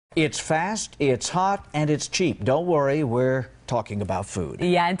It's fast, it's hot, and it's cheap. Don't worry, we're talking about food.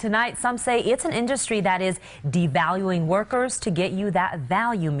 Yeah, and tonight some say it's an industry that is devaluing workers to get you that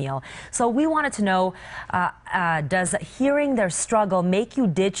value meal. So we wanted to know, does hearing their struggle make you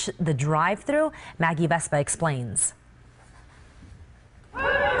ditch the drive-thru? Maggie Vespa explains.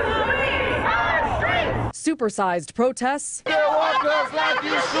 Supersized protests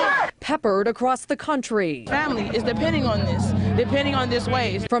peppered across the country. Family is depending on this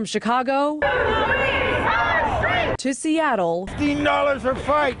wage. From Chicago to Seattle, $15 a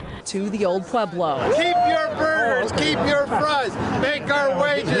fight. to the old Pueblo. Keep your burgers, keep your fries, make our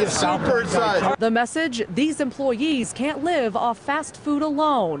wages supersized. The message: these employees can't live off fast food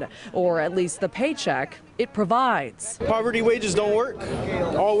alone, or at least the paycheck it provides. Poverty wages don't work.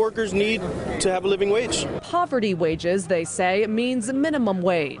 All workers need to have a living wage. Poverty wages, they say, means minimum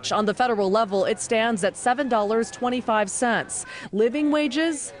wage. On the federal level, it stands at $7.25. Living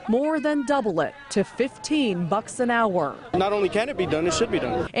wages, more than double it to $15 an hour. Not only can it be done, it should be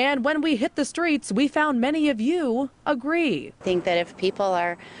done. And when we hit the streets, we found many of you agree. I think that if people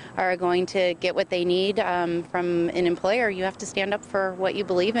are going to get what they need from an employer, you have to stand up for what you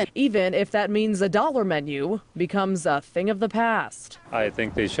believe in. Even if that means a dollar menu becomes a thing of the past. I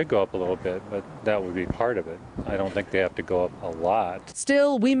think they should go up a little bit, but that would be part of it. I don't think they have to go up a lot.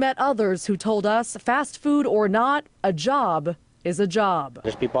 Still, we met others who told us, fast food or not, a job is a job.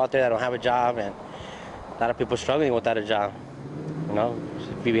 There's people out there that don't have a job, and a lot of people struggling without a job. You know,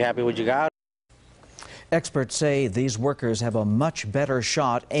 if you be happy with what you got. Experts say these workers have a much better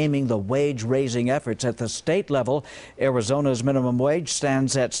shot aiming the wage-raising efforts at the state level. Arizona's minimum wage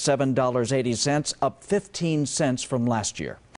stands at $7.80, up 15 cents from last year.